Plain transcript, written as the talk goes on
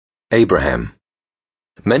Abraham.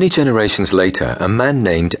 Many generations later, a man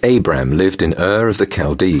named Abram lived in Ur of the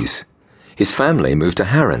Chaldees. His family moved to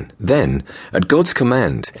Haran. Then, at God's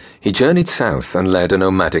command, he journeyed south and led a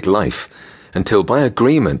nomadic life, until by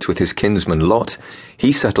agreement with his kinsman Lot,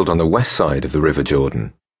 he settled on the west side of the river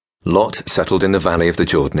Jordan. Lot settled in the valley of the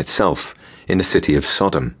Jordan itself, in the city of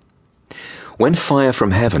Sodom. When fire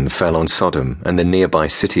from heaven fell on Sodom and the nearby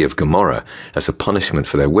city of Gomorrah as a punishment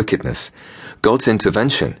for their wickedness, God's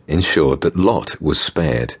intervention ensured that Lot was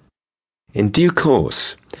spared. In due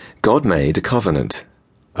course, God made a covenant,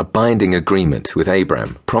 a binding agreement with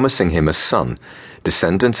Abram, promising him a son,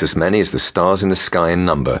 descendants as many as the stars in the sky in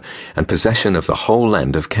number, and possession of the whole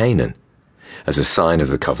land of Canaan. As a sign of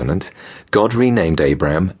the covenant, God renamed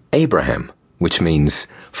Abram Abraham, which means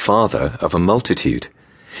father of a multitude,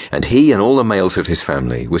 and he and all the males of his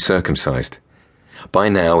family were circumcised. By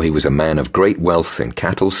now he was a man of great wealth in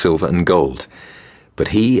cattle, silver, and gold, but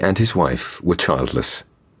he and his wife were childless.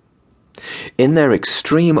 In their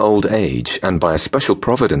extreme old age, and by a special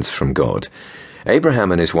providence from God,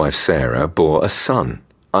 Abraham and his wife Sarah bore a son,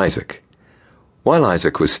 Isaac. While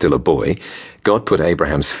Isaac was still a boy, God put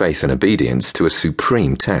Abraham's faith and obedience to a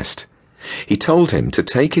supreme test. He told him to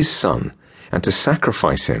take his son and to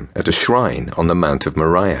sacrifice him at a shrine on the Mount of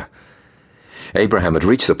Moriah. Abraham had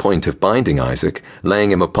reached the point of binding Isaac, laying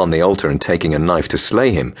him upon the altar and taking a knife to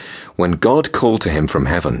slay him, when God called to him from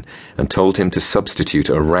heaven and told him to substitute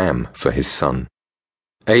a ram for his son.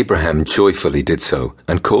 Abraham joyfully did so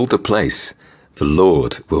and called the place, "The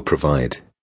Lord will provide."